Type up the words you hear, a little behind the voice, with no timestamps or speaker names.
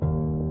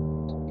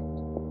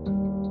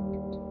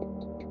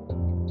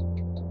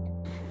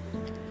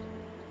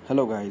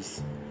Hello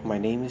guys, my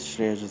name is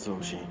Shreyas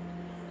Joshi.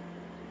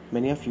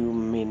 Many of you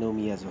may know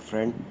me as a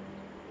friend,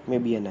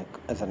 maybe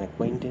as an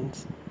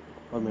acquaintance,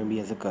 or maybe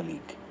as a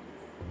colleague.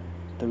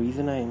 The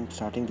reason I am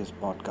starting this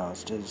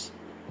podcast is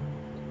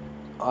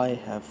I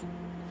have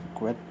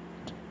quit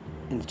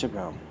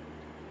Instagram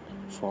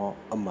for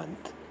a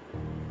month.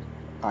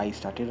 I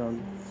started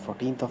on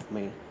 14th of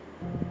May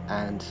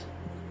and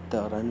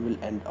the run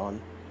will end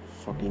on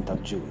 14th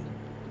of June.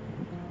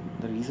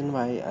 The reason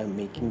why I'm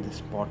making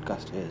this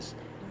podcast is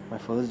my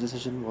first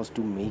decision was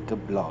to make a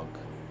blog,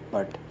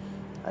 but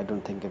I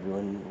don't think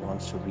everyone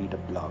wants to read a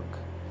blog.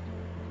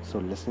 So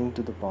listening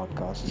to the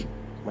podcast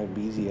might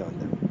be easier on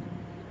them.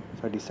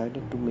 So I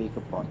decided to make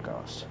a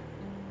podcast.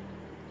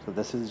 So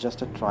this is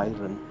just a trial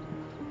run.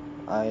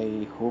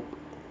 I hope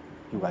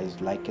you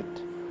guys like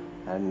it.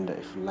 And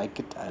if you like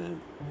it, I'll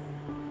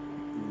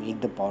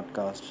make the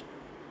podcast,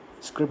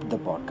 script the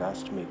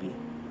podcast maybe,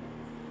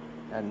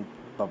 and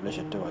publish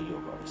it to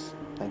you guys.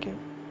 Thank you.